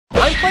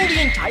like playing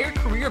the entire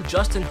career of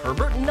Justin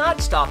Herbert,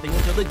 not stopping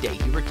until the day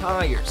he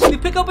retires. We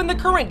pick up in the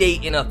current day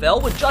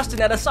NFL with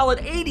Justin at a solid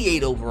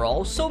 88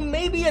 overall, so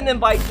maybe an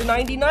invite to the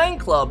 99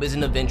 club is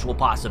an eventual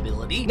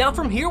possibility. Now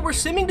from here, we're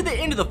simming to the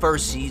end of the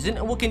first season,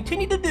 and we'll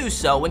continue to do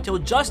so until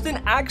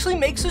Justin actually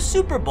makes a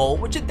Super Bowl,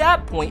 which at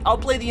that point, I'll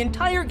play the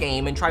entire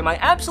game and try my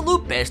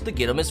absolute best to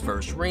get him his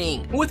first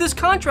ring. And with his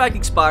contract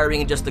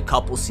expiring in just a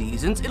couple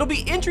seasons, it'll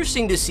be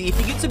interesting to see if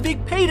he gets a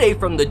big payday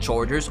from the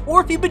Chargers,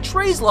 or if he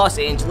betrays Los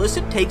Angeles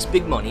and takes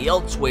big money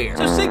elsewhere.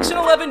 So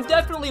 6-11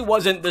 definitely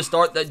wasn't the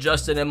start that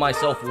Justin and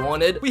myself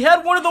wanted. We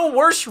had one of the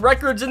worst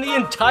records in the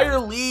entire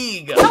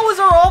league. How was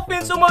our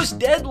offense almost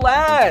dead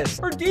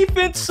last? Our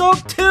defense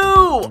sucked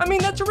too. I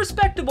mean, that's a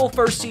respectable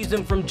first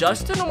season from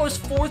Justin,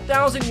 almost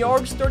 4,000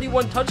 yards,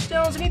 31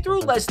 touchdowns, and he threw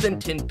less than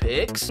 10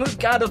 picks. We've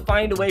got to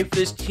find a way for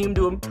this team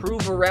to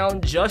improve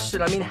around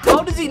Justin. I mean,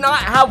 how does he not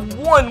have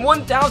one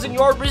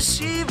 1,000-yard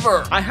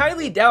receiver? I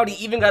highly doubt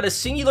he even got a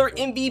singular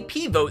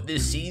MVP vote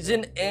this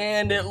season,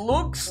 and it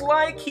looks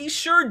like he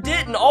sure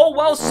didn't, all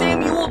while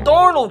Samuel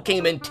Darnold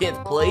came in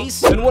 10th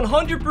place. And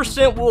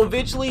 100% will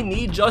eventually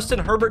need Justin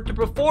Herbert to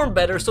perform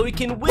better so he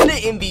can win an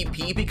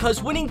MVP,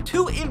 because winning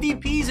 2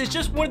 MVPs is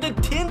just one of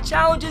the 10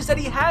 challenges that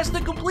he has to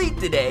complete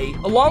today,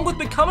 along with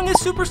becoming a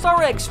superstar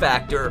X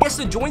Factor. He has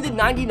to join the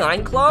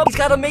 99 club, he's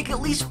got to make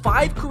at least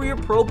 5 career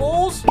Pro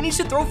Bowls, he needs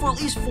to throw for at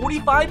least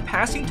 45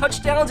 passing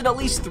touchdowns in at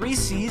least 3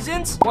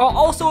 seasons, while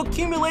also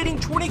accumulating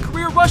 20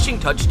 career rushing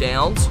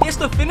touchdowns. He has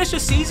to finish a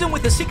season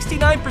with a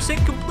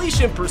 69%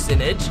 completion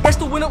percentage, he has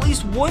to win at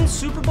least 1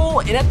 Super Bowl,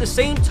 and at the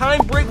same time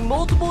break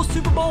multiple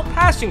Super Bowl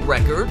passing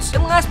records,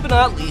 and last but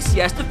not least, he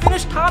has to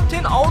finish top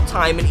 10 all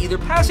time in either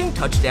passing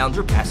touchdowns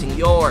or passing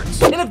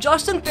yards. And if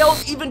Justin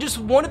fails even just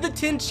one of the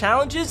 10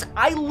 challenges,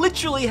 I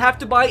literally have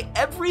to buy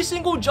every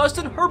single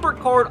Justin Herbert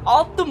card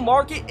off the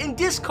market and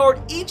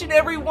discard each and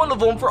every one of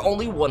them for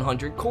only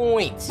 100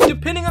 coins.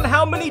 Depending on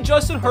how many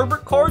Justin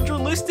Herbert cards are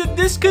listed,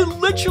 this could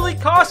literally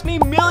cost me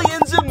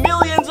millions and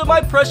millions of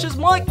my precious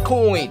month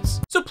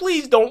coins. So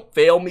please don't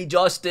fail me,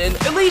 Justin.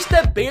 At least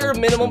at bare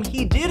minimum,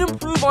 he did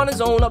improve on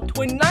his own up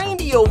to a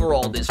 90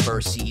 overall this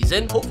first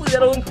season. Hopefully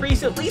that'll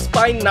increase at least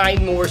by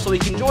 9 more so he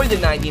can join the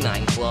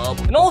 99 club.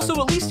 And also,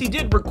 at least he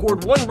did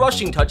record 1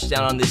 rushing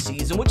touchdown on this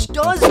season, which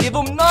does give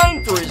him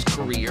 9 for his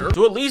career.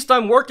 So at least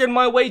I'm working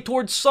my way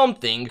towards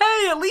something.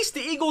 Hey, at least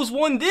the Eagles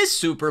won this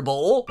Super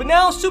Bowl. But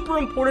now, super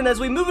important, as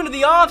we move into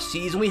the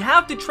offseason, we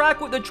have to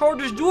track what the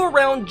Chargers do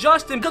around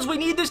Justin, because we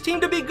need this team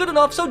to be good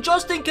enough so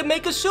Justin can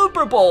make a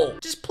Super Bowl.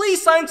 Just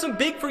please sign some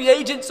big free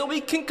agents so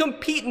we can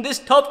compete in this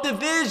tough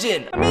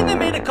division. I mean, they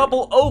made a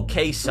couple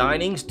okay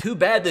signings. Too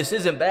bad this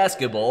isn't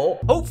basketball.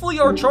 Hopefully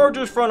our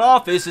Chargers front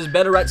office is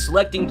better at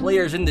selecting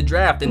players in the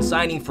draft than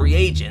signing free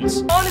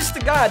agents. Honest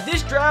to God,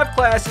 this draft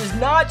class is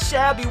not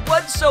shabby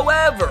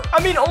whatsoever.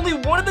 I mean, only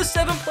one of the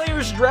 7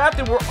 players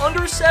drafted were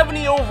under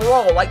 70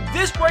 overall. Like,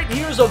 this right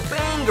here is a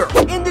banger.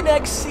 In the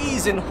next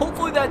season,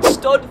 hopefully that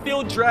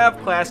stud-filled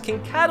draft class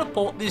can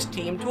catapult this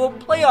team to a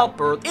playoff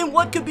berth in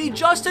what could be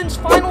Justin's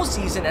final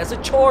season as a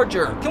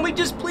Charger. Can we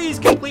just please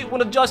complete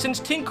one of Justin's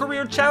 10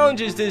 career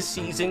challenges this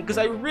season? Because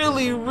I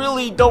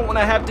really don't want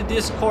to have to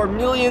discard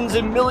millions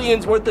and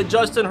millions worth of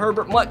Justin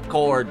Herbert MUT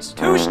cards.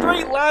 2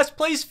 straight last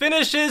place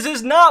finishes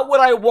is not what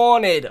I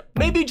wanted.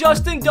 Maybe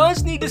Justin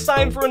does need to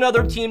sign for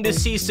another team to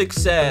see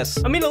success.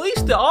 I mean, at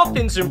least the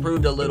offense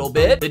improved a little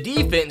bit. The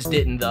defense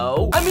didn't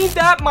though. I mean,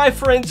 that, my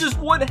friends, is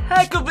one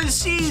heck of a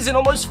season.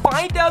 Almost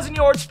 5,000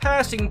 yards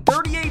passing,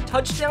 38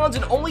 touchdowns,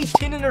 and only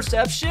 10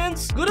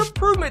 interceptions. Good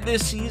improvement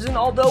this season,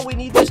 although we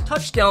need this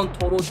touchdown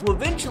total to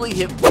eventually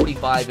hit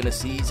 45 in a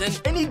season.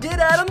 And he did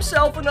add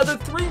himself another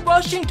 3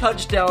 rushing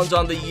touchdowns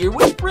on the year,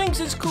 which brings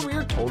his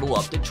career total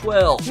up to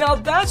 12. Now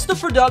that's the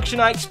production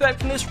I expect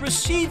from this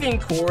receiving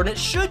core, and it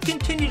should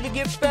continue to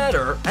get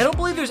better. I don't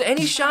believe there's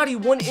any shot he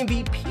won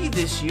MVP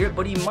this year,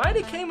 but he might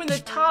have came in the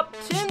top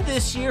 10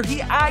 this year.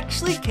 He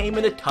actually came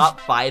in the top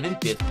 5 and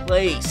 5th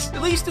place.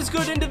 At least his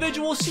good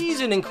individual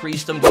season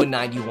increased him to a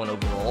 91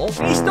 overall.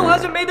 And he still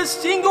hasn't made a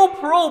single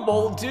Pro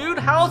Bowl, dude.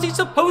 How's he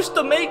supposed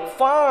to make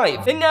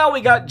 5? And now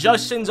we got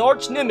Justin's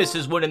arch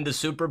nemesis winning the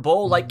Super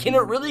Bowl. Like, can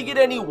it really get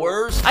any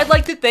worse? I'd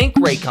like to thank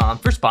Raycon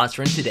for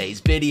sponsoring today's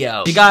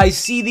video. You guys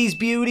see these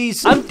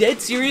beauties? I'm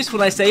dead serious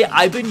when I say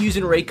I've been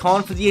using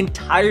Raycon for the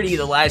entirety of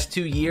the last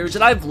 2 years,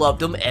 and I've loved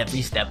them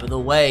every step of the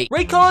way.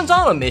 Raycon's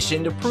on a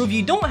mission to prove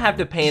you don't have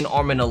to pay an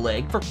arm and a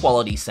leg for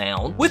quality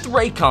sound. With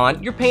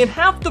Raycon, you're paying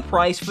half the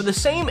price for the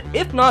same,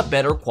 if not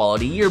better,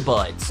 quality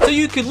earbuds. So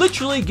you could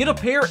literally get a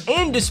pair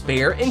and a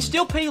spare and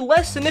still pay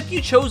less than if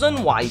you chose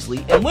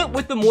unwisely and went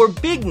with the more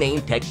big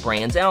name tech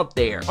brands out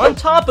there. On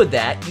top of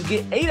that, you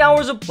get 8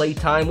 hours of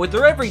playtime with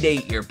their everyday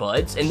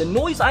earbuds, and the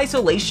noise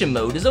isolation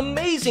mode is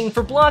amazing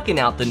for blocking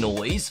out the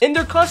noise, and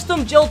their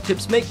custom gel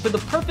tips make for the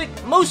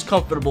perfect, most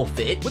comfortable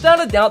fit.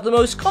 Without a doubt, the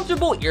most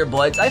comfortable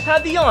earbuds I've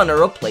had the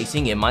honor of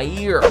placing in my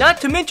ear. Not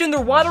to mention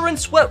they're water and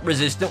sweat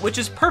resistant, which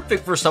is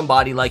perfect for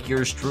somebody like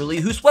yours truly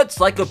who sweats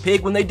like a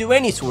pig when they do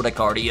any sort of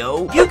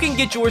cardio. You can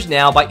get yours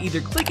now by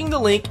either clicking the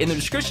link in the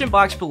description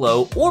box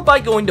below or by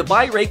going to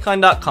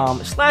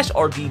buyraycon.com/RGB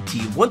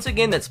RBT. Once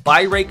again, that's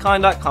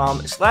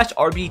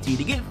buyraycon.com/RBT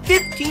to get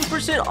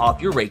 15%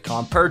 off your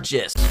Raycon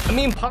purchase. I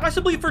mean,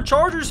 possibly for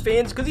Chargers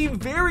fans, because he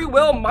very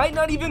well might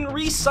not even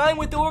re-sign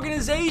with the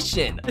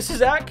organization. This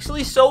is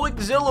actually so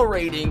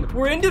exhilarating.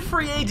 We're into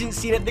free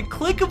agency, and at the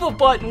click of a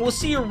button, we'll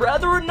see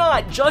whether or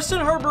not Justin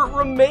Herbert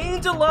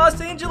remains a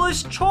Los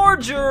Angeles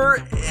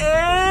Charger,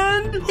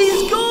 and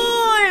he's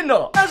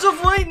gone! As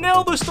of right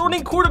now, the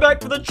starting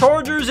quarterback for the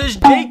Chargers is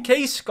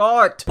J.K.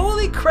 Scott.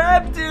 Holy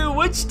crap, dude,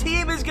 which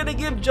team is gonna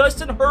give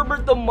Justin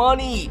Herbert the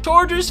money?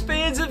 Chargers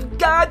fans have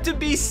got to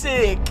be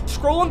sick.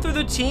 Scrolling through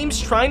the teams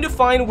trying to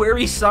find where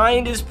he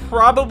signed is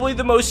probably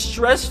the most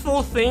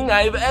stressful thing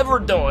I've ever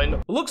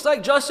done. Looks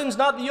like Justin's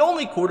not the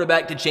only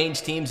quarterback to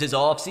change teams this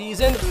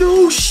offseason.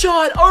 No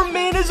shot, our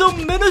man is a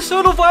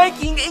Minnesota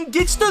Viking and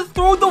gets to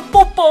throw the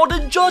football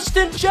to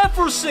Justin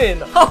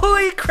Jefferson.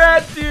 Holy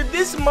crap, dude,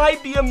 this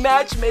might be a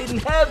match made in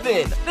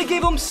heaven. They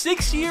gave him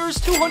 6 years,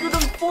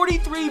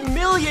 $243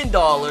 million,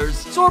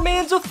 so our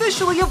man's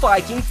officially a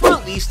Viking for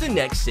at least the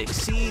next 6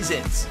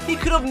 seasons. He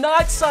could have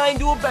not signed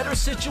to a better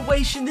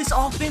situation. This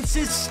offense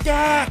is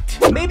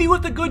stacked. Maybe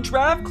with a good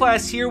draft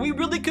class here, we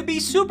really could be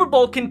Super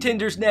Bowl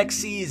contenders next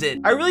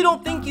season. I really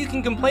don't think you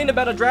can complain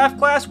about a draft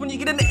class when you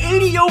get an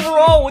 80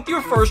 overall with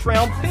your first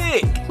round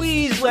pick.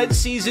 Please let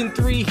season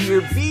 3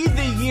 here be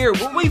the year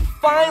where we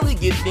finally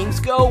get things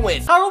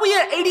going. How are we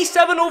an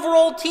 87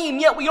 overall team,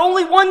 yet we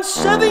only won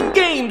 7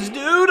 games,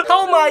 dude?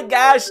 Oh my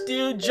gosh,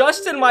 dude,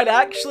 Justin might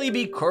actually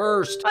be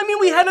cursed. I mean,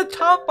 we had a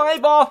top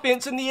 5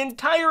 offense in the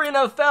entire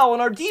NFL,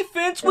 and our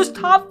defense was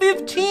top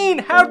 15.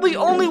 How'd we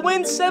only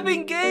win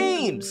 7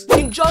 games?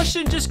 And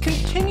Justin just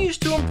continues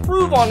to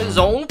improve on his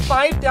own.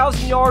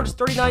 5,000 yards,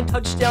 39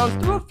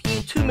 touchdowns, threw a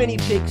few too many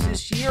picks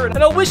this year,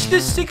 and I wish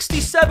this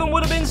 67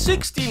 would have been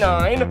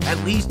 69.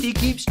 At least he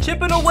keeps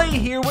chipping away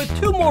here with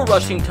 2 more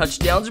rushing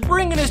touchdowns,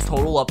 bringing his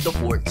total up to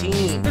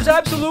 14. There's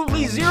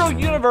absolutely 0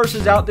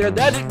 universes out there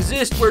that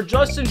exist where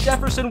Justin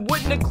Jefferson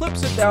wouldn't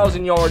eclipse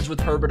 1,000 yards with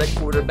Herbert at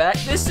quarterback.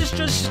 This is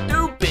just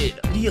stupid.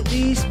 Did he at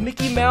least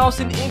Mickey Mouse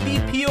an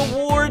MVP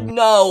award?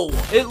 No.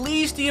 At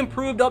least he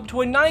improved up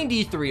to a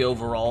 93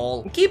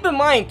 overall. And keep in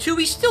mind, too,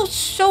 he's still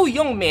so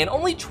young, man.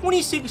 Only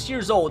 26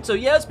 years old. So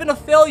yeah, it's been a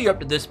failure up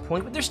to this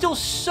point, but there's still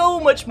so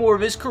much more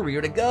of his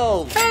career to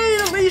go. Hey,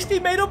 at least he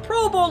made a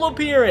Pro Bowl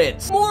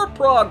appearance. More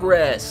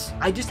progress.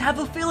 I just have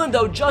a feeling,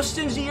 though,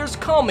 Justin's year's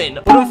coming.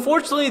 But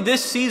unfortunately,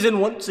 this season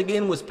once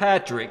again was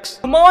Patrick's.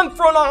 Come on,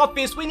 front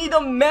office. We need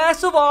a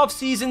massive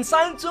offseason.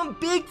 Sign some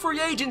big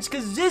free agents,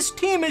 because this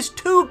team is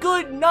too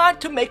good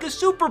not to make a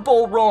Super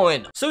Bowl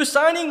run. So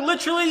signing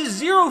literally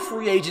 0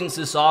 free agents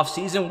this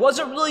offseason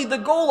wasn't really the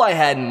goal I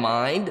had in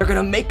mind. They're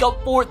gonna make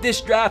up for it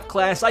this draft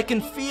class. I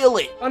can feel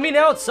it. I mean,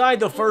 outside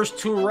the first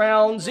 2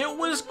 rounds, it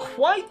was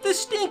quite the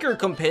stinker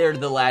compared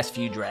to the last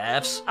few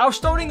drafts. Our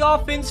starting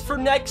offense for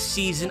next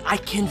season, I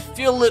can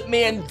feel it,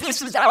 man.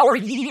 This is our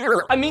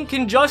year. I mean,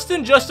 can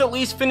Justin just at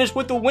least finish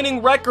with a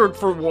winning record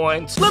for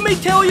once? Let me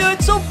tell you,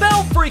 it's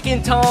about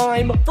freaking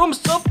time. From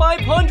sub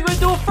 500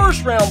 to a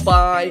first round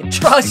bye.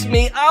 Trust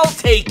me, I'll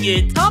take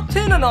it. Top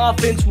 10 on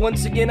offense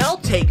once again, I'll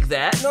take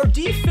that. And our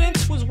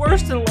defense was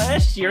worse than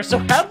last year, so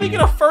how'd we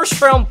get a first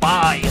round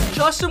bye?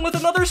 Justin with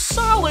another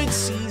solid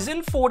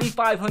season,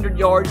 4,500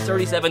 yards,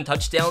 37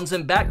 touchdowns,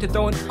 and back to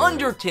throwing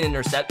under 10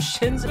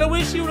 interceptions. And I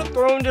wish he would have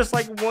thrown just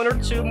like 1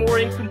 or 2 more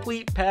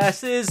incomplete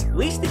passes. At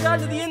least he got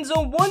to the end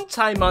zone 1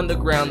 time on the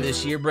ground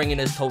this year, bringing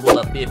his total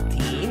up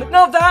 15.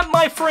 Now that,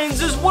 my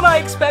friends, is what I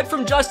expect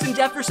from Justin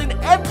Jefferson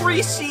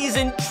every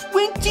season.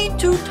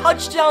 22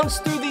 touchdowns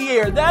through the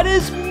air. That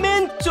is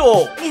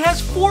mental. He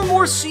has 4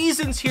 more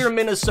seasons here in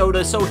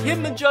Minnesota, so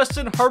him and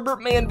Justin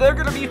Herbert, man, they're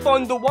gonna be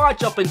fun to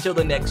watch up until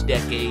the next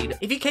decade.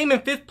 If he came in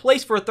 5th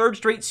place for a 3rd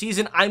straight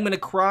season, I'm gonna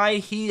cry.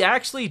 He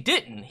actually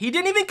didn't. He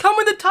didn't even come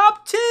in the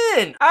top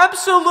 10.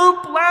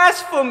 Absolute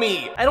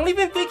blasphemy. I don't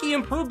even think he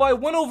improved by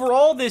 1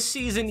 overall this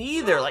season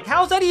either. Like,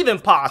 how's that even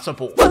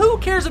possible? But who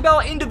cares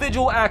about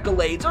individual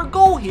accolades? Our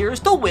goal here is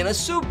to win a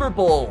Super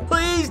Bowl.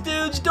 Please,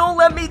 dudes, don't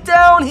let me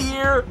down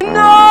here.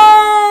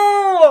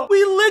 No!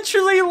 We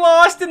literally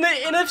lost in the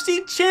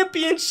NFC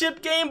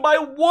Championship game by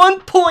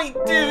 1 point,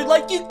 dude.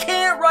 Like, you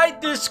can't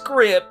write this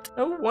script.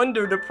 No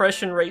wonder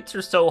depression rates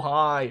are so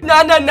high.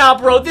 Nah,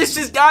 bro. This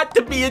has got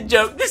to be a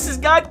joke. This has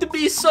got to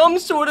be some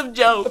sort of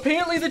joke.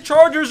 Apparently, the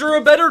Chargers are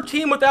a better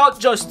team without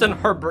Justin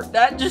Herbert.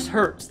 That just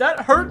hurts.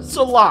 That hurts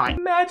a lot.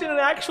 Imagine an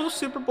actual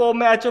Super Bowl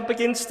matchup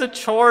against the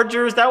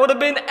Chargers. That would have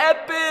been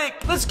epic.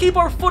 Let's keep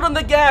our foot on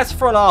the gas,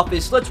 front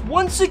office. Let's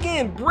once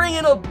again bring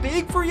in a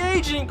big free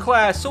agent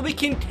class so we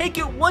can take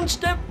it 1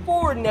 step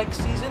forward next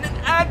season and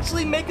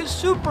actually make a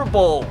Super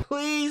Bowl.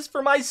 Please,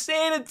 for my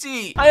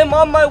sanity. I am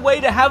on my way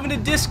to having to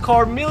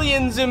discard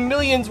millions and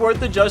millions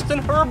worth of Justin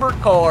Herbert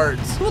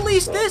cards. So at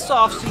least this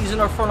offseason,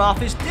 our front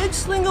office did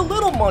sling a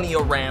little money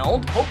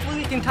around. Hopefully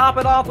we can top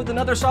it off with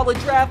another solid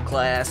draft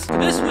class.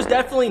 This was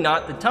definitely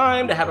not the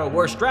time to have our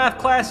worst draft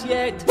class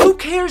yet. Who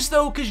cares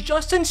though, because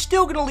Justin's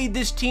still gonna lead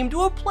this team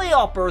to a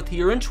playoff berth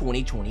here in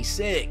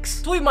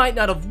 2026. So we might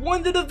not have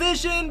won the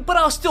division, but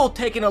I'll still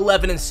take an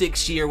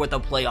 11-6 year with a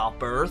playoff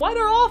berth. Why'd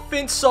our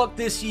offense suck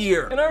this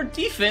year? And our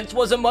defense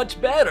wasn't much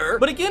better.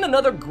 But again,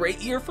 another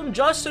great year from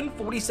Justin.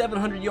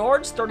 4,700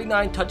 yards,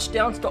 39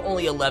 touchdowns to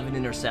only 11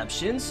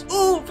 interceptions.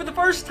 Ooh, for the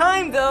first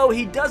time though,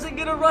 he doesn't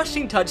get a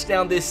rushing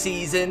touchdown this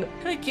season.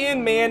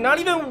 Again, man, not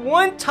even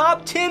one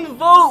top 10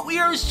 vote. We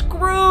are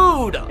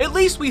screwed. At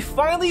least we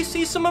finally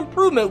see some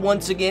improvement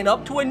once again,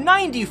 up to a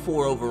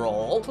 94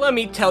 overall. Let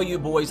me tell you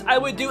boys, I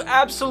would do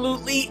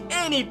absolutely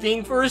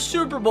anything for a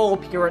Super Bowl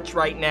appearance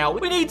right now.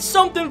 We need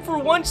something for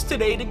once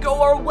today to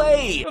go our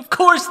way. Of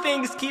course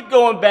things keep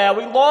going bad.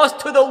 We lost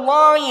to the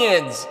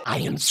Lions. I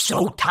am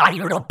so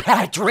tired of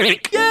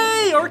Patrick.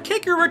 Yay, our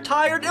kicker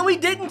retired and we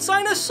didn't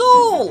sign a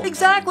soul.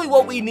 Exactly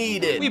what we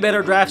needed. We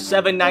better draft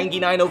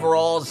 799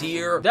 overalls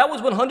here. That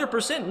was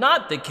 100%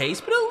 not the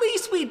case, but at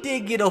least we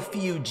did get a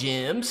few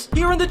gems.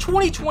 Here in the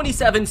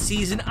 2027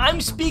 season,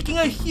 I'm speaking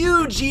a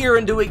huge year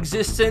into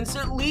existence.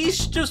 At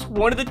least just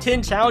one of the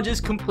 10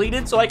 challenges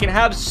completed so I can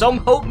have some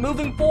hope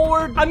moving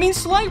forward. I mean,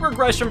 slight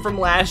regression from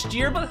last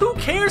year, but who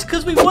cares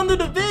because we won the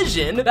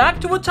division.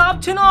 Back to a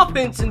top 10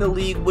 offense in the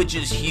league, which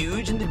is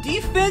huge, and the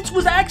defense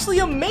was actually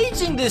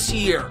amazing this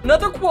year.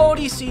 Another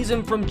quality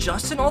season from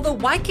Justin, although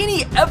why can't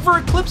he ever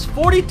eclipse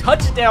 40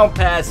 touchdown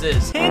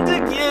passes? And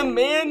again,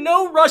 man,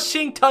 no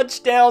rushing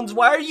touchdowns.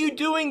 Why are you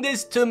doing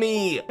this to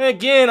me?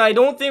 Again, I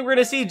don't think we're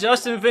gonna see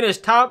Justin finish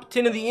top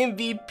 10 of the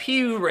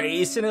MVP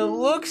race, and it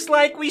looks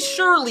like we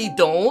surely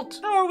don't.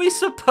 How are we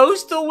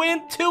supposed to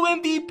win 2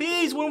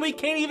 MVPs when we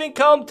can't even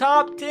come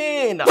top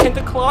 10? And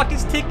the clock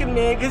is ticking,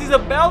 man, because he's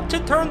about to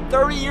turn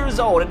 30 years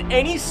old, and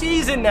any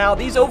season now,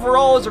 these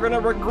overalls are gonna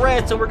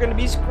regress and we're gonna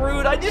be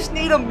screwed. I just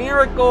need a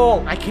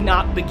miracle. I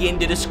cannot begin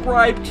to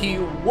describe to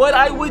you what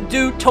I would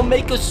do to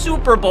make a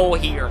Super Bowl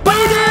here. We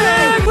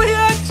did it! We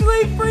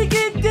actually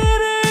freaking did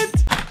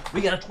it!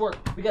 We gotta twerk,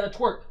 we gotta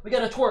twerk, we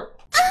gotta twerk.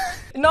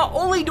 And not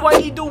only do I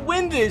need to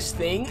win this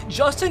thing,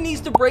 Justin needs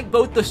to break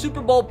both the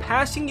Super Bowl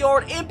passing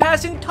yard and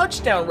passing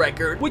touchdown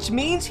record, which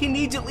means he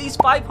needs at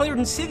least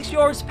 506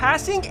 yards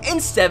passing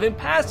and 7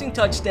 passing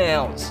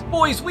touchdowns.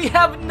 Boys, we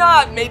have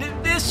not made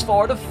it this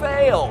far to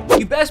fail.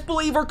 You best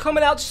believe we're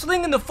coming out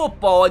slinging the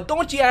football, and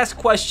don't you ask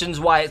questions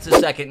why it's a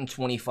 2nd and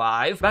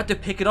 25. About to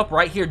pick it up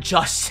right here.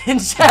 Justin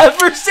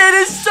Jefferson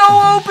is so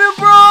open,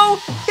 bro.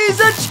 He's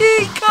a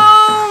cheat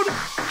code.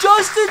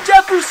 Justin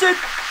Jefferson,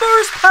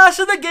 first pass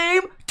of the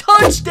game.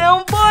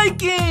 Touchdown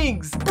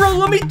Vikings! Bro,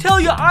 let me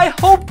tell you, I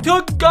hope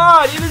to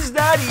God it is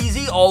that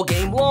easy all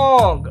game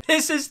long.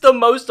 This is the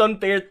most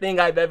unfair thing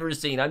I've ever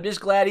seen. I'm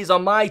just glad he's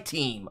on my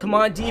team. Come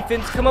on,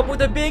 defense, come up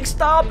with a big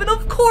stop, and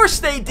of course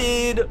they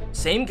did.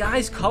 Same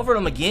guys covered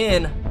him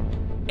again.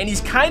 And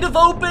he's kind of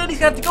open. He's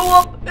gonna have to go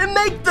up and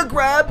make the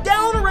grab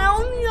down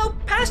around,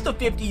 past the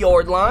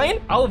 50-yard line.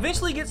 I'll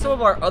eventually get some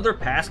of our other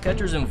pass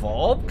catchers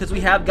involved because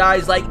we have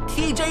guys like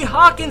TJ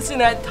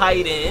Hawkinson at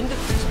tight end.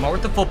 Smart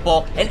with the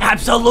football. An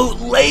absolute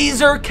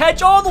laser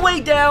catch all the way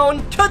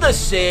down to the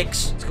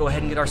 6. Let's go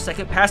ahead and get our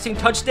 2nd passing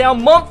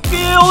touchdown.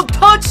 Mumpfield,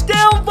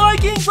 touchdown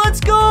Vikings, let's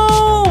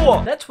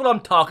go! That's what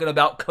I'm talking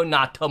about,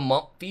 Konata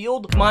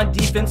Mumpfield. Come on,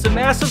 defense, a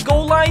massive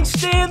goal line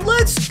stand.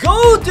 Let's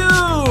go,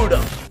 dude!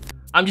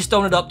 I'm just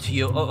throwing it up to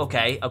you. Oh,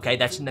 okay,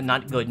 that's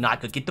not good, not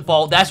good. Get the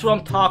ball. That's what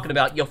I'm talking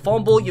about. You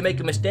fumble, you make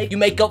a mistake, you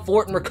make up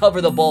for it and recover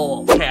the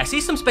ball. Okay, I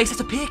see some space.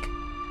 That's a pick.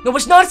 No,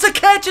 it's not. It's a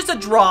catch. It's a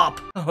drop.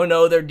 Oh,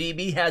 no. Their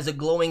DB has a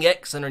glowing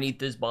X underneath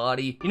his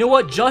body. You know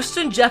what?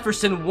 Justin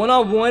Jefferson,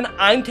 one-on-one.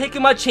 I'm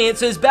taking my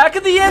chances. Back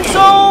in the end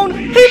zone.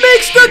 He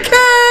makes the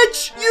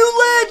catch.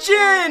 You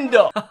legend.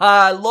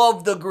 I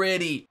love the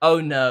gritty.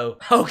 Oh, no.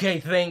 Okay,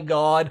 thank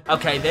God.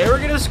 Okay, they were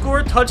going to score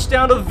a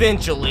touchdown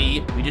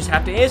eventually. We just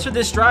have to answer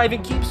this drive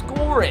and keep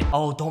scoring.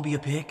 Oh, don't be a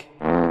pick.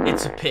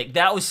 It's a pick.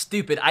 That was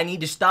stupid. I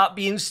need to stop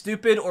being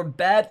stupid or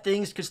bad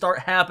things could start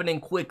happening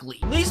quickly.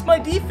 At least my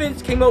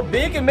defense came out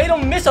big and made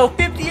them miss a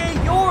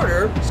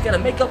 58-yarder. Just gotta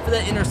make up for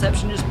that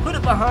interception. Just put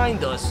it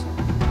behind us.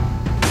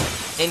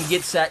 And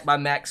get sacked by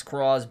Max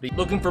Crosby.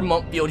 Looking for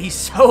Mumpfield. He's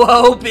so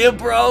open,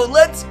 bro.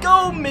 Let's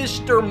go,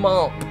 Mr.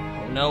 Mump.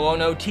 Oh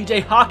no,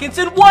 TJ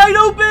Hawkinson wide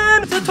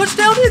open! It's a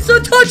touchdown, it's a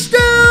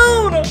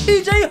touchdown!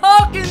 TJ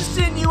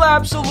Hawkinson, you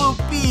absolute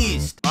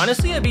beast!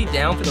 Honestly, I'd be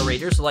down for the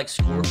Raiders to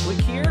score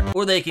quick here,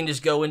 or they can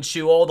just go and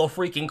chew all the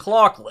freaking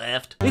clock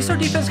left. At least our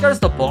defense got us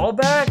the ball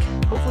back.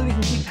 Hopefully we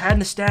can keep padding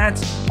the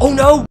stats. Oh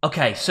no!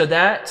 Okay, so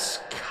that's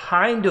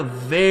kind of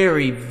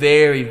very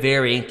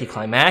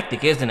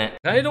anticlimactic, isn't it?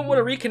 I don't want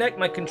to reconnect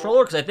my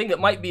controller because I think it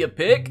might be a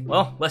pick.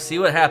 Well, let's see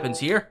what happens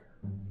here.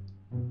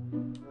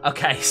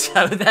 Okay,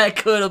 so that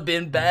could have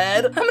been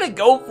bad. I'm gonna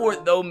go for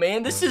it though,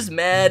 man. This is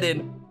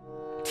Madden.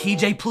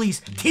 TJ,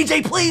 please.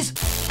 TJ, please.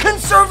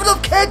 Conservative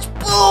catch.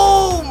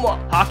 Boom.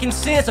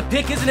 Hawkinson, it's a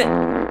pick, isn't it?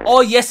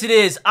 Oh, yes, it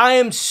is. I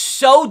am so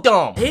so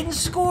dumb. They didn't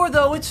score,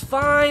 though. It's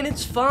fine.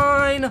 It's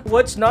fine.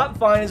 What's not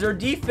fine is our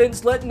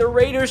defense letting the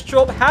Raiders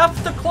throw up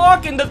half the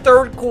clock in the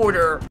third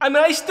quarter. I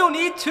mean, I still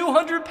need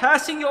 200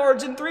 passing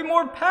yards and 3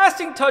 more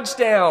passing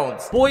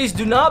touchdowns. Boys,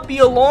 do not be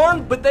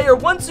alarmed, but they are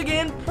once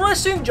again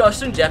pressing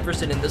Justin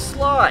Jefferson in the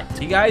slot.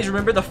 You guys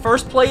remember the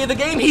first play of the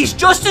game? He's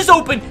just as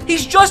open.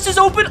 He's just as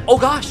open. Oh,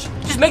 gosh.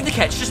 Just make the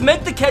catch. Just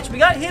make the catch. We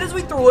got hit as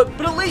we threw it,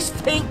 but at least,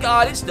 thank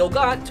God, it still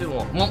got to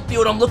him.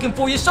 Mumpfield, I'm looking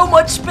for you. So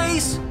much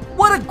space.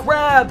 What a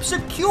grab.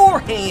 Secure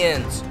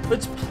hands.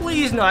 Let's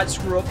please not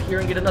screw up here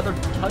and get another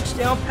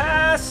touchdown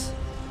pass.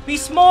 Be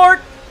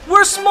smart.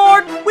 We're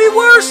smart. We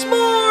were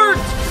smart.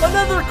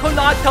 Another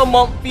Konata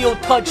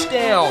Mumpfield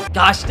touchdown.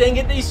 Gosh dang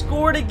it, they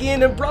scored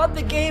again and brought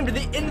the game to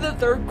the end of the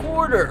third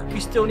quarter. We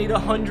still need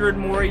 100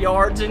 more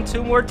yards and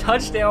 2 more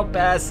touchdown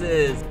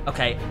passes.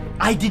 Okay,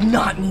 I did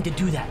not mean to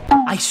do that.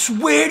 I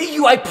swear to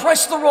you, I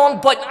pressed the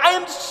wrong button. I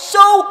am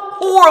so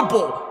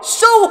horrible.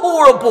 So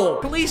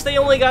horrible. At least they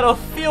only got a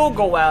field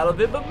goal out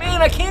of it, but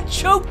man, I can't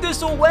choke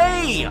this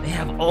away. They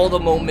have all the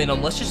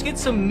momentum. Let's just get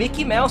some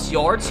Mickey Mouse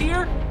yards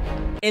here.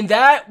 And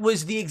that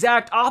was the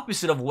exact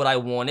opposite of what I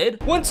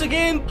wanted. Once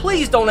again,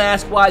 please don't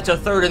ask why it's a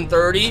 3rd and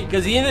 30,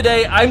 because at the end of the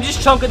day, I'm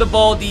just chunking the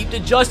ball deep to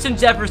Justin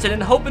Jefferson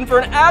and hoping for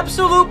an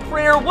absolute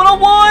prayer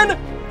one-on-one.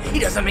 He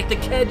doesn't make the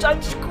catch.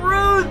 I'm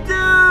screwed,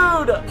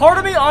 dude. Part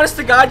of me, honest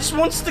to God, just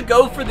wants to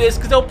go for this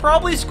because they'll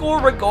probably score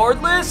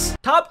regardless.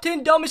 Top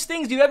 10 dumbest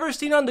things you've ever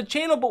seen on the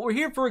channel, but we're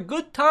here for a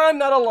good time,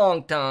 not a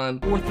long time.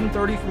 4th and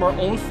 30 from our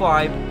own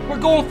 5. We're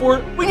going for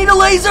it. We need a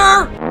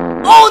laser.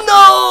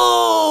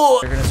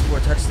 Oh, no! They're going to score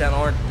a touchdown,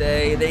 aren't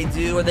they? They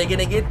do. Are they going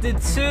to get the 2?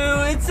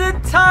 It's a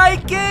tie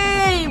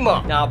game.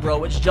 Nah,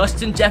 bro. It's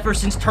Justin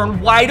Jefferson's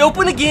turn. Wide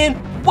open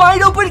again.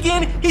 Wide open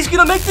again. He's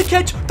going to make the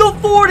catch. The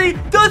 40.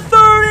 The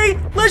 30.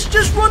 Let's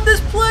just run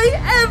this play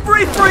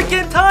every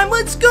freaking time.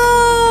 Let's go.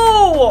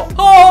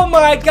 Oh,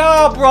 my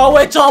God, bro.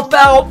 It's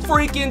about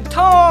freaking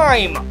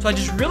time. So I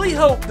just really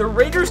hope the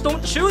Raiders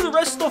don't chew the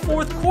rest of the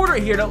 4th quarter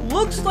here. And it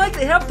looks like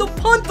they have to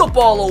punt the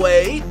ball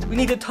away. We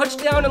need a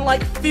touchdown in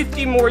like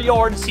 50 more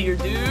yards here,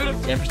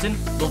 dude. Jefferson,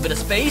 a little bit of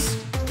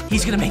space.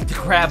 He's gonna make the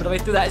grab, but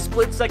if I threw that a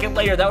split second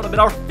later, that would have been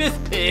our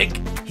 5th pick.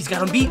 He's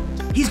got him beat.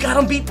 He's got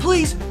him beat.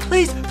 Please,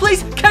 please,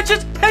 please, catch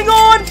it. Hang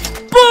on.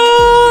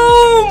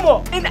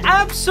 Boom! An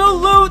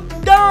absolute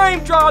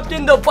dime dropped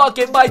in the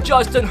bucket by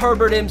Justin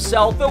Herbert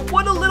himself, and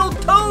what a little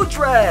toe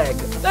drag.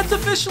 That's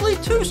officially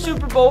 2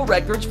 Super Bowl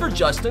records for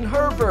Justin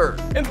Herbert.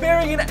 And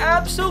bearing an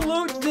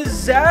absolute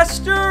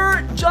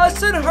disaster,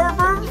 Justin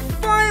Herbert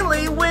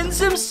finally wins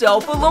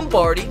himself a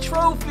Lombardi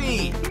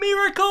trophy.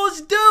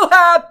 Miracles do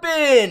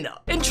happen!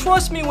 And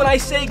trust me when I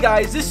say,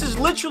 guys, this is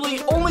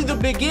literally only the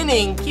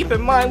beginning. Keep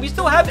in mind, we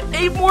still have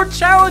 8 more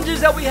challenges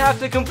that we have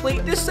to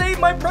complete to save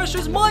my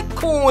precious Mutt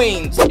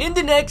coins. In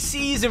the next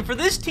season, for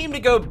this team to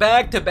go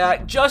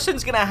back-to-back,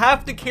 Justin's gonna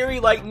have to carry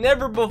like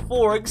never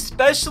before,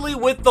 especially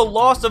with the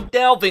loss of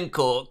Dalvin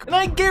Cook. And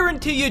I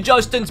guarantee you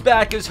Justin's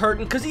back is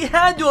hurting because he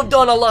had to have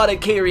done a lot of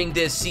carrying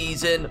this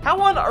season.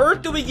 How on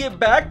earth do we get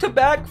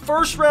back-to-back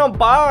first-round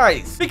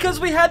buys? Because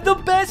we had the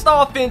best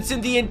offense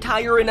in the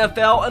entire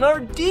NFL and our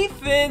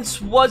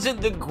defense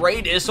wasn't the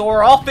greatest,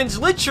 or our offense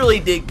literally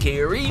did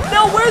carry.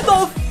 Now where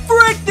the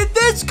frick did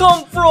this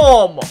come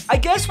from? I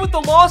guess with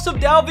the loss of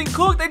Dalvin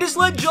Cook, they just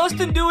let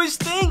Justin do his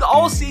thing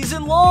all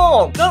season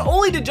long. Not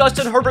only did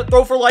Justin Herbert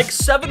throw for like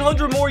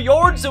 700 more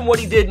yards than what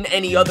he did in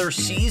any other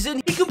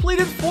season, he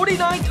completed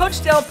 49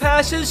 touchdown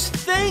passes,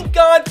 thank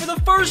God, for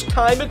the first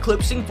time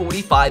eclipsing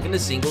 45 in a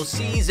single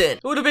season.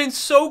 It would have been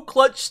so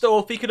clutch though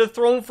if he could have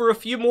thrown for a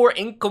few more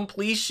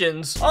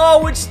incompletions.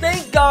 Oh, which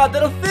thank God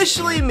that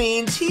officially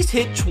means he's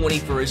hit 20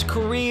 for his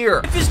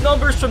career. If his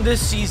numbers from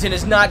this season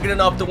is not good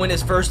enough to win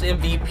his first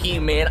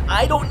MVP, man,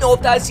 I don't know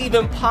if that's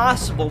even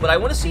possible, but I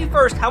want to see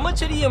first, how much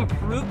did he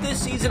improve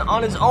this season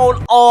on his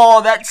own?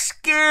 Oh, that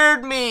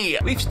scared me.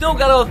 We've still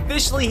got to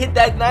officially hit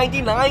that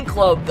 99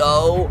 club,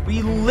 though.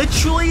 We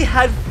literally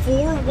had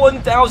 4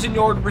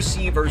 1,000-yard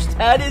receivers.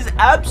 That is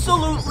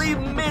absolutely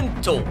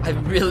mental. I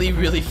really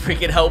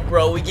freaking hope,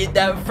 bro, we get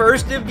that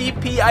first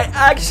MVP. I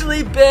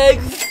actually beg,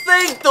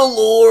 thank the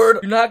Lord.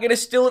 You're not gonna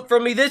steal it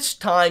from me this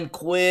time,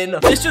 Quinn.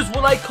 This is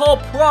what I call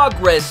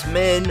progress,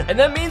 men. And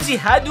that means he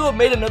had to have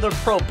made another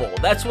Pro Bowl.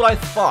 That's what I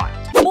thought.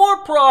 More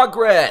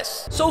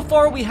progress. So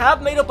far, we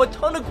have made up a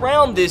ton of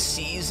ground this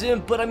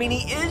season, but I mean,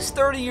 he is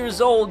 30 years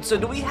old, so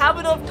do we have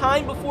enough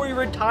time before he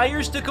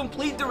retires to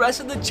complete the rest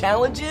of the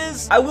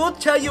challenges? I will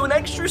tell you, an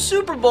extra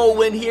Super Bowl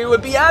win here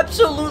would be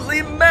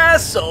absolutely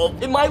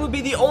massive. It might would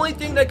be the only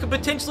thing that could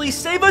potentially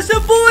save us,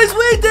 and boys,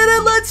 we did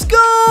it! Let's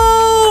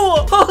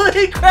go!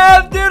 Holy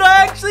crap, dude,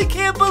 I actually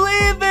can't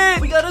believe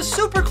it! We got a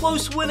super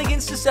close win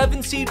against the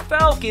 7-seed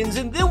Falcons,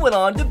 and then went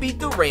on to beat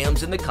the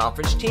Rams in the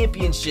conference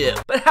championship.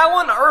 But how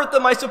on earth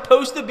am I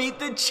supposed to beat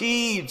the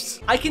Chiefs.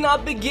 I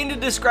cannot begin to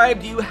describe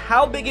to you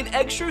how big an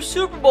extra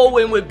Super Bowl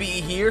win would be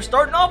here.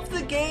 Starting off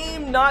the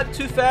game not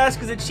too fast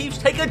because the Chiefs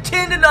take a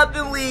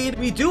 10-0 lead.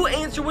 We do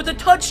answer with a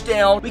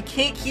touchdown. We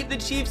can't keep the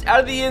Chiefs out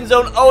of the end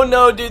zone. Oh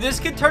no, dude, this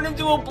could turn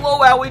into a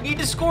blowout. We need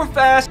to score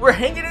fast. We're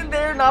hanging in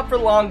there, not for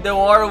long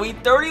though, are we?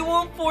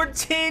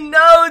 31-14,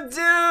 no,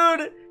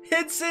 dude.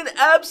 It's an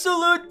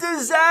absolute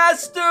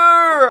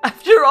disaster.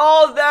 After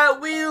all that,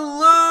 we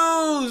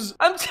lose.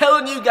 I'm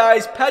telling you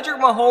guys,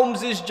 Patrick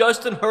Mahomes is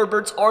Justin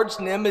Herbert's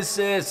arch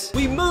nemesis.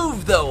 We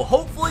move though.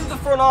 Hopefully the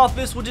front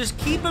office will just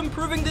keep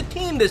improving the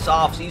team this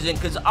offseason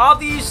because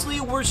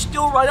obviously we're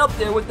still right up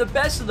there with the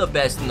best of the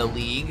best in the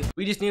league.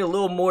 We just need a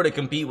little more to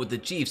compete with the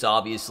Chiefs,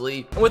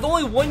 obviously. And with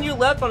only 1 year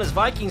left on his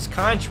Vikings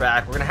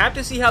contract, we're going to have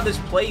to see how this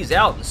plays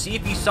out and see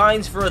if he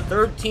signs for a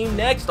third team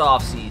next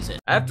offseason.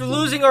 After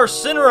losing our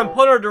center and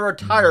punter to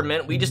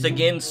retirement, we just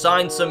again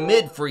signed some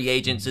mid-free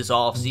agents this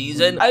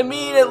offseason. I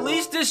mean, at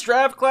least this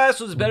draft class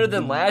was better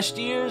than last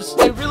year's.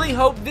 I really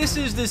hope this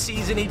is the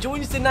season he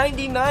joins the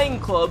 99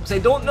 club, because I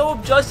don't know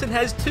if Justin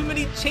has too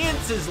many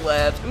chances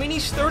left. I mean,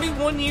 he's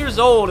 31 years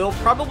old. He'll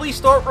probably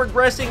start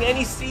regressing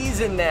any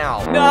season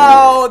now.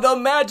 No, the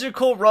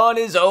magical run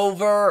is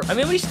over. I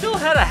mean, we still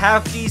had a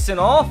half-decent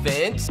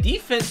offense.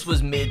 Defense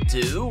was mid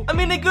too. I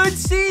mean, a good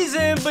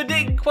season, but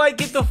didn't quite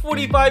get the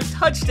 45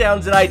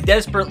 touchdowns that I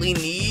desperately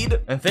need.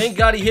 And thank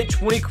God he hit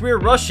 20 career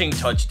rushing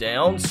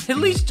touchdowns. At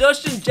least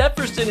Justin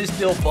Jefferson is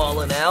still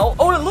balling out.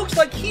 Oh, and it looks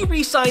like he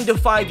re-signed a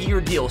 5-year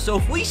deal. So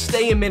if we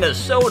stay in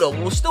Minnesota,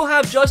 we'll still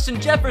have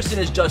Justin Jefferson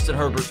as Justin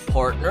Herbert's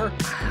partner.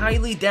 I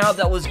highly doubt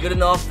that was good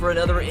enough for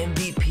another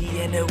MVP,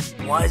 and it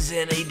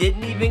wasn't. He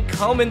didn't even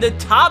come in the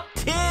top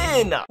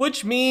 10,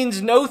 which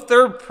means no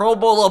third Pro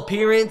Bowl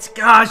appearance.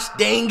 Gosh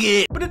dang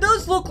it. But it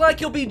does look like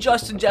he'll be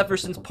Justin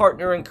Jefferson's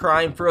partner in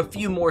crime for a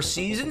few more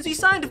seasons. He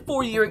signed a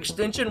 4-year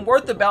extension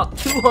worth about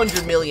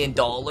 $200 million.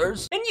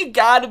 And you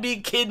gotta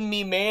be kidding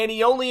me, man.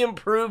 He only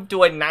improved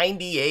to a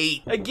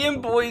 98.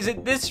 Again, boys,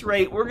 at this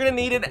rate, we're gonna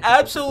need an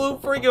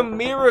absolute freaking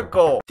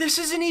miracle. This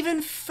isn't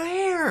even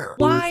fair.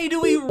 Why do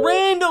we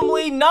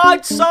randomly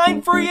not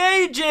sign free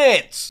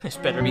agents? This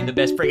better be the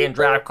best freaking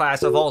draft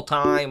class of all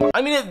time.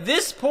 I mean, at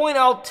this point,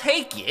 I'll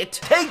take it.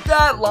 Take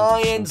that,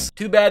 Lions.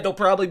 Too bad they'll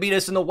probably beat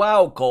us in the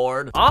wild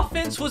card.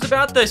 Offense was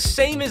about the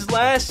same as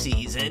last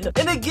season.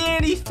 And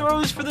again, he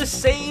throws for the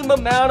same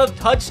amount of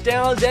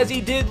touchdowns as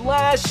he did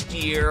last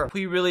year.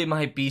 We really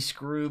might be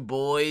screwed,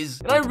 boys.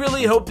 And I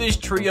really hope this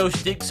trio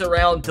sticks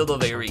around till the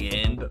very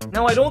end.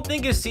 Now, I don't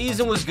think his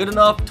season was good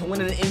enough to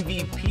win an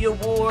MVP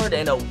award,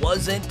 and it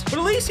wasn't. But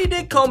at least he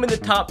did come in the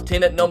top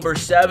 10 at number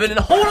 7. And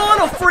hold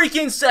on a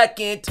freaking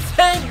second.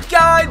 Thank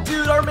God,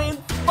 dude, our man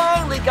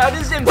finally got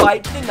his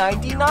invite to the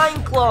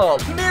 99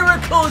 club.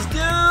 Miracles,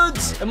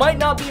 dudes! It might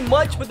not be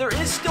much, but there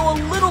is still a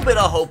little bit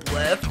of hope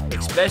left,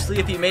 especially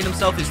if he made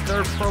himself his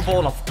third Pro Bowl,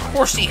 and of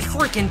course he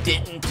freaking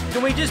didn't.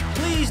 Can we just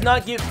please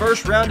not get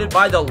first rounded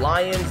by the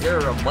Lions? They're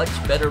a much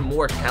better,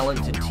 more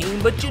talented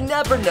team, but you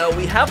never know.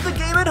 We have the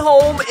game at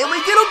home, and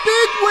we get a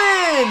big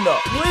win!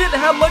 We didn't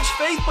have much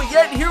faith, but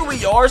yet here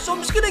we are, so I'm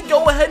just gonna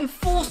go ahead and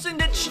full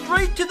send it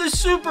straight to the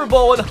Super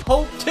Bowl and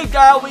hope to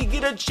God we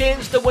get a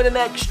chance to win an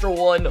extra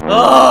one.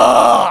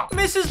 I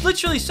mean, this is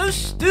literally so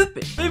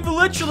stupid. They've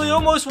literally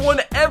almost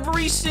won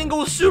every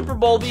single Super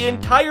Bowl the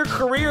entire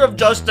career of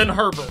Justin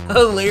Herbert.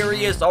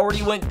 Hilarious,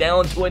 already went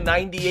down to a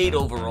 98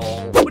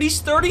 overall. But he's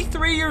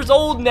 33 years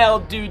old now,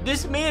 dude.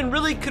 This man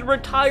really could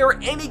retire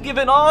any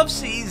given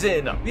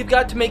offseason. We've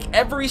got to make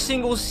every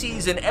single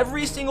season,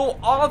 every single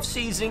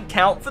offseason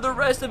count for the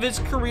rest of his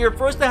career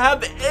for us to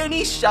have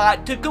any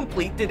shot to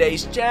complete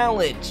today's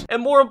challenge.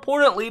 And more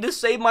importantly, to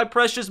save my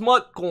precious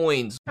mutt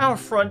coins. Our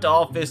front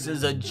office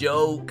is a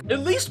joke. At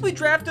least we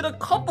drafted a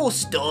couple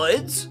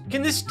studs.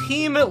 Can this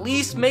team at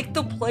least make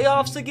the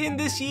playoffs again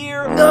this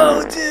year?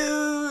 No,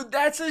 dude,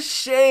 that's a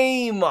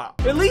shame.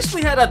 At least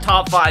we had a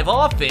top 5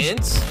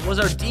 offense. It was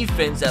our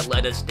defense that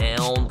let us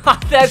down.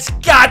 That's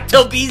got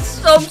to be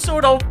some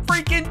sort of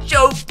freaking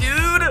joke,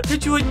 dude.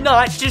 Did you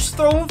not just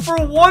throw him for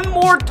one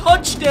more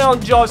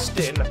touchdown,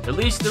 Justin? At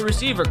least the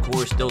receiver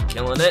core is still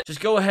killing it.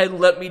 Just go ahead and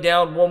let me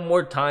down one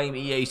more time,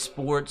 EA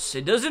Sports.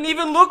 It doesn't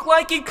even look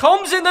like he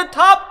comes in the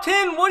top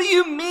 10. What do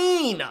you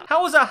mean?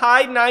 How is a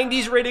high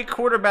 90s rated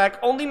quarterback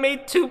only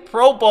made 2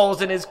 Pro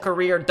Bowls in his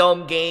career,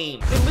 dumb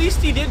game? At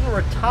least he didn't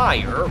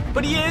retire,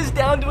 but he is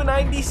down to a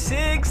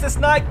 96. That's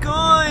not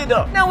good.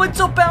 Now it's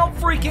about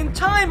freaking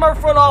time our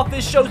front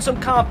office showed some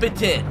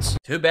competence.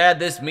 Too bad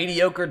this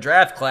mediocre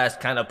draft class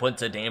kind of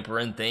puts a damper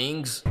in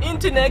things.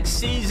 Into next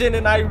season,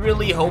 and I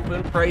really hope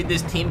and pray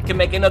this team can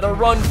make another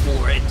run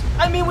for it.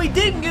 I mean, we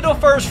didn't get a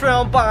first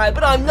round bye,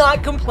 but I'm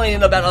not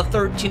complaining about a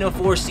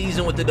 13-4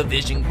 season with the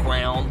division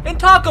crown. And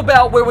talk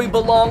about where we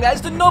belong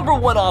as the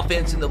 #1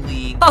 offense in the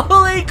league.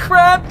 Holy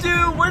crap,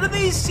 dude, where do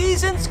these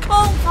seasons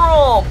come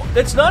from?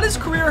 That's not his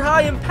career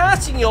high in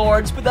passing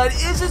yards, but that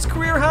is his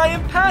career high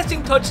in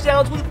passing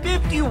touchdowns with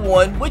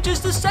 51, which is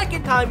the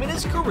second time in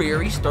his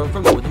career he's thrown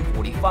for more than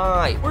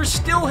 45. We're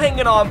still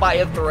hanging on by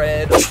a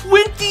thread.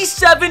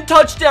 27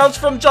 touchdowns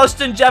from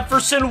Justin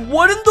Jefferson.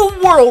 What in the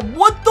world?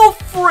 What the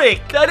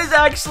frick? That is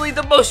actually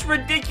the most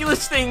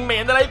ridiculous thing,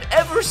 man, that I've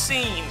ever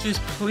seen.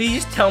 Just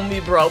please tell me,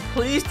 bro.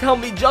 Please tell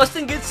me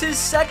Justin gets his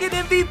second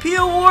MVP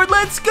award.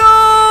 Let's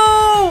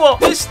go!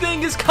 This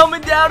thing is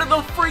coming down to the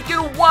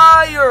freaking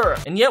wire.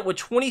 And yet, with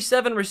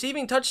 27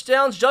 receiving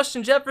touchdowns,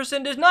 Justin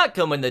Jefferson does not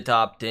come in the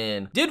top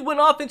 10. Did win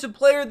Offensive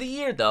Player of the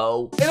Year,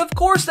 though. And of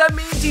course, that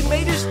means he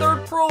made his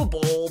third Pro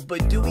Bowl.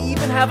 But do we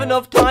even have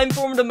enough time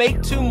for him to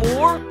make 2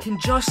 more? Can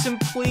Justin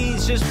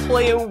please just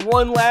play in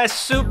one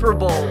last Super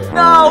Bowl?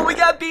 No, we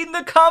got beaten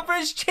the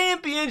conference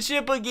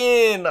championship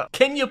again.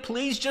 Can you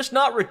please just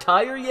not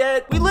retire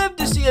yet? We live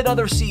to see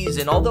another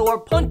season, although our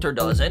punter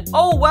doesn't.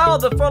 Oh wow,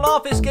 the front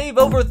office gave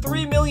over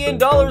 $3 million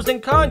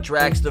in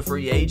contracts to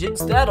free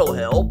agents. That'll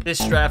help.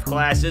 This draft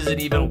class isn't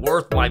even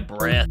worth my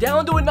breath.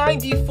 Down to a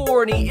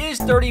 94, and he is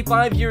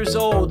 35 years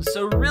old.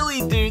 So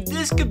really, dude,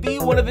 this could be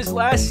one of his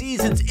last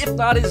seasons, if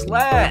not his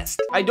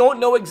last. I don't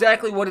know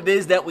exactly what it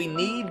is that we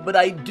need, but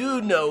I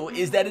do know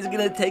is that it's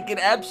gonna take an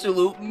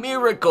absolute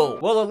miracle.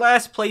 Well, the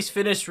last place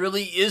finish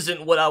really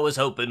isn't what I was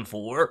hoping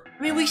for.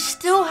 I mean, we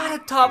still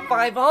had a top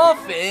 5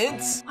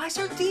 offense. Why does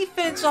our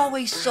defense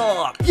always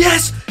suck?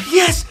 Yes,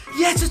 yes,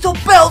 yes, it's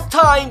about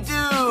time,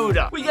 dude.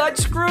 We got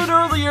screwed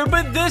earlier,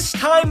 but this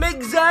time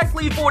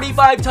exactly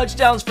 45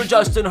 touchdowns for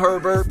Justin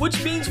Herbert,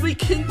 which means we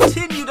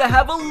continue to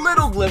have a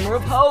little glimmer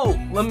of hope.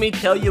 Let me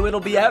tell you, it'll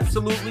be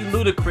absolutely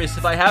ludicrous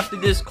if I have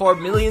to discard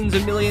millions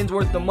and millions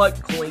worth of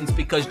MUT coins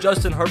because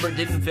Justin Herbert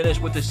didn't finish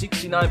with a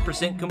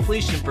 69%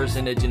 completion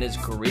percentage in his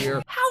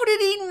career. How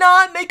did he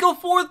not make a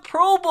 4th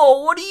Pro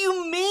Bowl? What do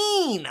you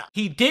mean?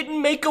 He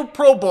didn't make a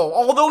Pro Bowl,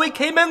 although he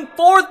came in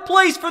 4th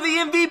place for the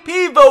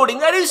MVP voting.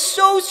 That is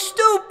so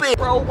stupid.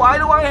 Bro, why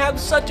do I have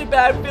such a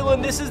bad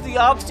feeling this is the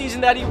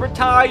offseason that he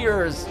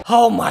retires?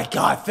 Oh my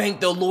god, thank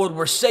the Lord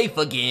we're safe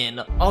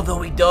again.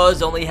 Although he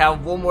does only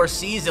have 1 more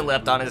season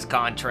left on his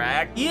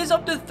contract. He is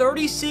up to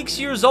 36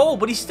 years old,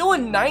 but he's still a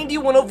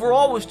 91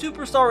 overall with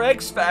Superstar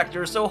X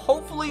Factor, so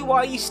hopefully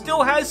while he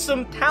still has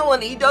some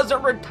talent, he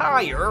doesn't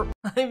retire.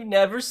 I've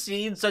never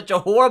seen such a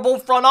horrible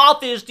front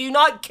office. Do you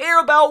not care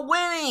about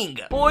winning?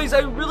 Boys, I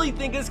really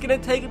think it's gonna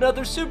take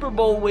another Super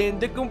Bowl win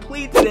to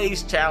complete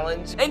today's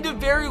challenge, and it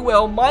very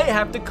well might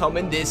have to come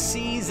in this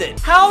season.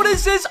 How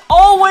does this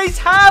always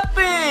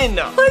happen?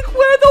 Like,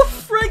 where the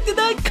frick did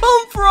that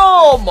come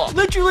from?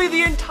 Literally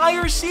the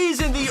entire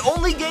season, the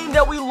only game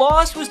that we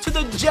lost was to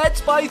the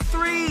Jets by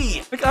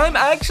 3. Like, I'm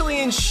actually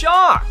in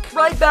shock.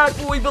 Right back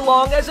where we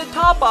belong as a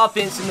top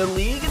offense in the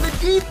league, and the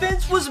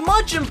defense was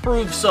much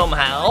improved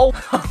somehow.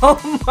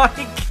 Oh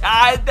my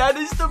god, that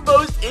is the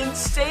most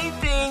insane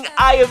thing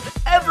I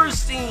have ever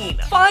seen.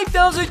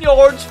 5,000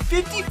 yards,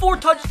 54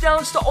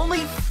 touchdowns to only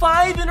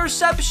 5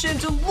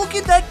 interceptions, and look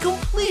at that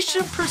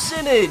completion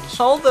percentage.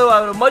 Although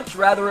I would much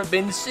rather have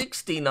been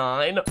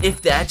 69.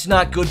 If that's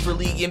not good for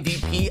league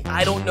MVP,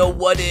 I don't know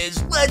what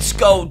is. Let's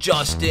go,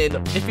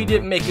 Justin. If he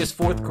didn't make his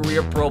 4th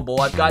career Pro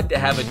Bowl, I've got to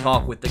have a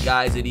talk with the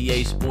guys at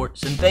EA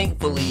Sports, and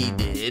thankfully he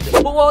did.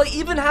 But will I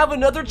even have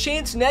another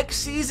chance next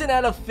season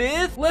at a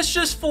 5th? Let's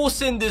just full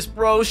send this,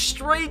 bro,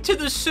 straight to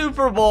the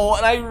Super Bowl,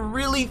 and I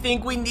really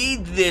think we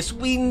need this.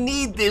 We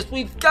need this.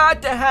 We've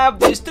got to have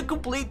this to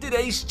complete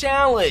today's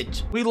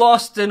challenge. We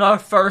lost in our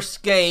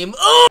first game.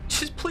 Oh,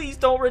 just please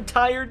don't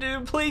retire,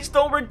 dude. Please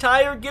don't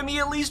retire. Give me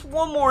at least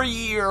 1 more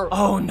year.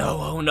 Oh no,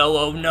 oh no,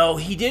 oh no.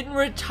 He didn't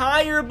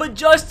retire, but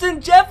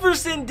Justin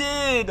Jefferson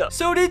did.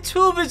 So did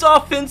 2 of his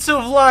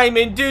offensive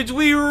linemen. Dudes,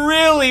 we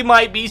really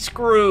might be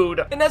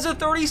screwed. And as a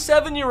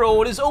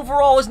 37-year-old, his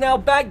overall is now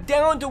back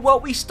down to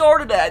what we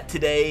started at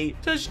today.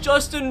 Does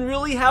Justin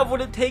really have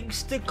what it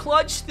takes to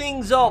clutch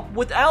things up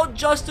without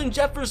Justin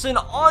Jefferson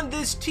on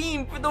this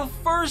team for the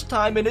first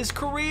time in his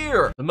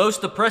career? The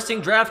most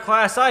depressing draft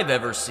class I've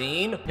ever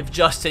seen. If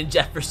Justin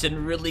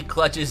Jefferson really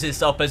clutches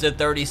this up as a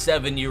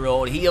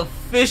 37-year-old, he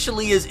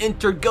officially has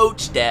entered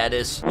GOAT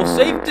status. Well,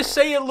 safe to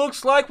say it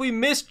looks like we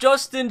missed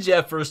Justin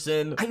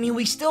Jefferson. I mean,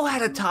 we still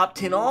had a top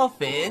 10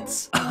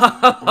 offense.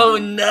 Oh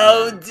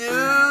no,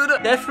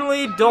 dude.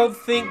 Definitely don't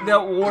think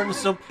that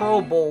warrants a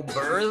Pro Bowl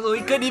berth. We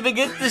couldn't even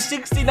get the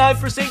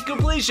 69%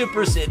 completion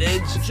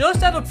percentage.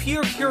 Just out of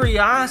pure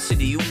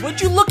curiosity,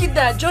 would you look at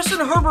that? Justin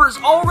Herbert is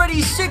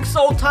already 6th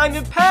all-time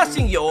in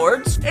passing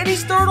yards, and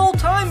he's 3rd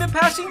all-time in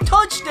passing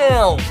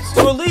touchdowns.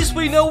 So at least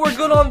we know we're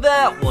good on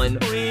that one.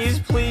 Please,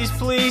 please,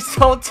 please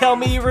don't tell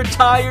me you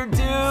retired,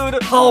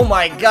 dude. Oh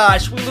my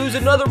gosh, we lose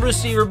another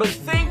receiver, but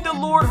thank the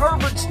Lord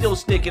Herbert's still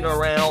sticking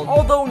around.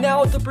 Although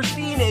now at the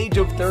pristine age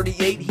of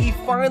 38, he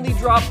finally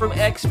dropped from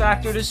X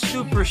Factor to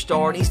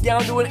Superstar, and he's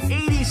down to an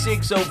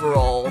 86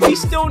 overall. We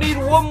still need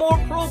 1 more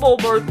Pro Bowl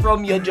berth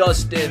from you,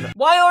 Justin.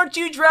 Why aren't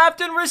you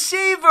drafting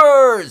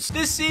receivers?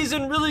 This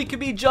season really could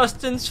be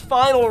Justin's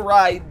final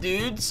ride,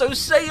 dude. So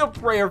say a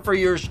prayer for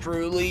yours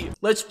truly.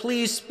 Let's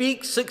please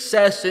speak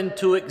success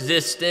into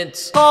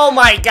existence. Oh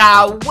my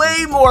god,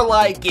 way more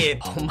like it.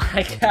 Oh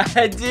my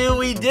god, dude,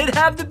 we did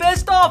have the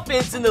best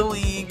offense in the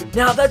league.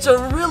 Now that's a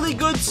really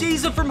good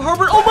season from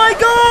Herbert. Oh my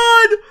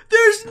god!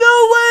 There's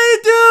no way,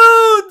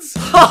 dudes!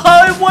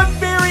 What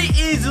very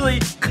easily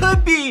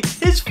could be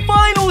his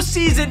final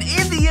season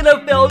in the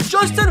NFL.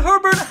 Justin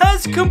Herbert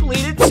has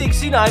completed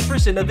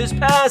 69% of his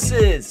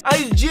passes.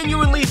 I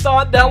genuinely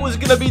thought that was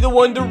gonna be the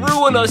one to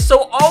ruin us,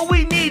 so all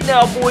we need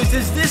now, boys,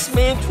 is this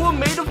man to have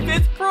made a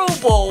 5th Pro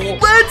Bowl.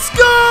 Let's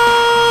go!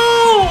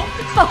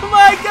 Oh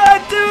my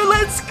god, dude,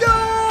 let's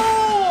go!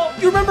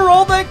 You remember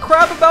all that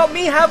crap about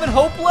me having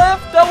hope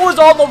left? That was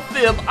all a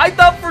fib. I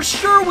thought for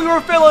sure we were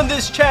failing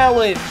this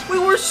challenge. We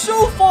were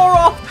so far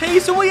off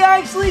pace and we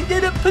actually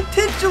did it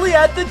potentially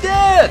at the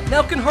death.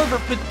 Now can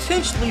Herbert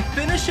potentially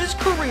finish his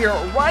career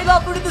right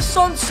up into the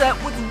sunset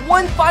with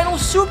one final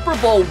Super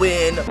Bowl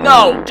win?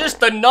 No,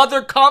 just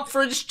another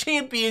conference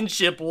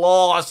championship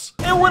loss.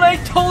 And when I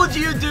told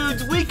you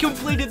dudes we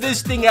completed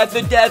this thing at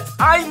the death,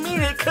 I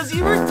mean it, because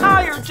he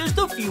retired just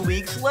a few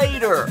weeks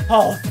later.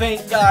 Oh,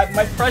 thank God,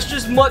 my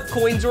precious mutt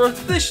coins are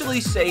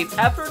officially safe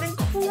after an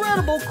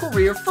incredible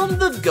career from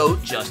the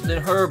GOAT Justin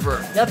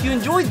Herbert. Now if you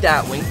enjoyed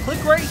that one,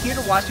 click right here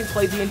to watch me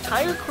play the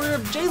entire career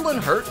of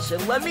Jalen Hurts,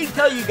 and let me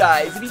tell you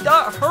guys, if you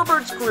thought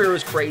Herbert's career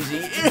was crazy,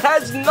 it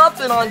has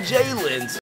nothing on Jalen's.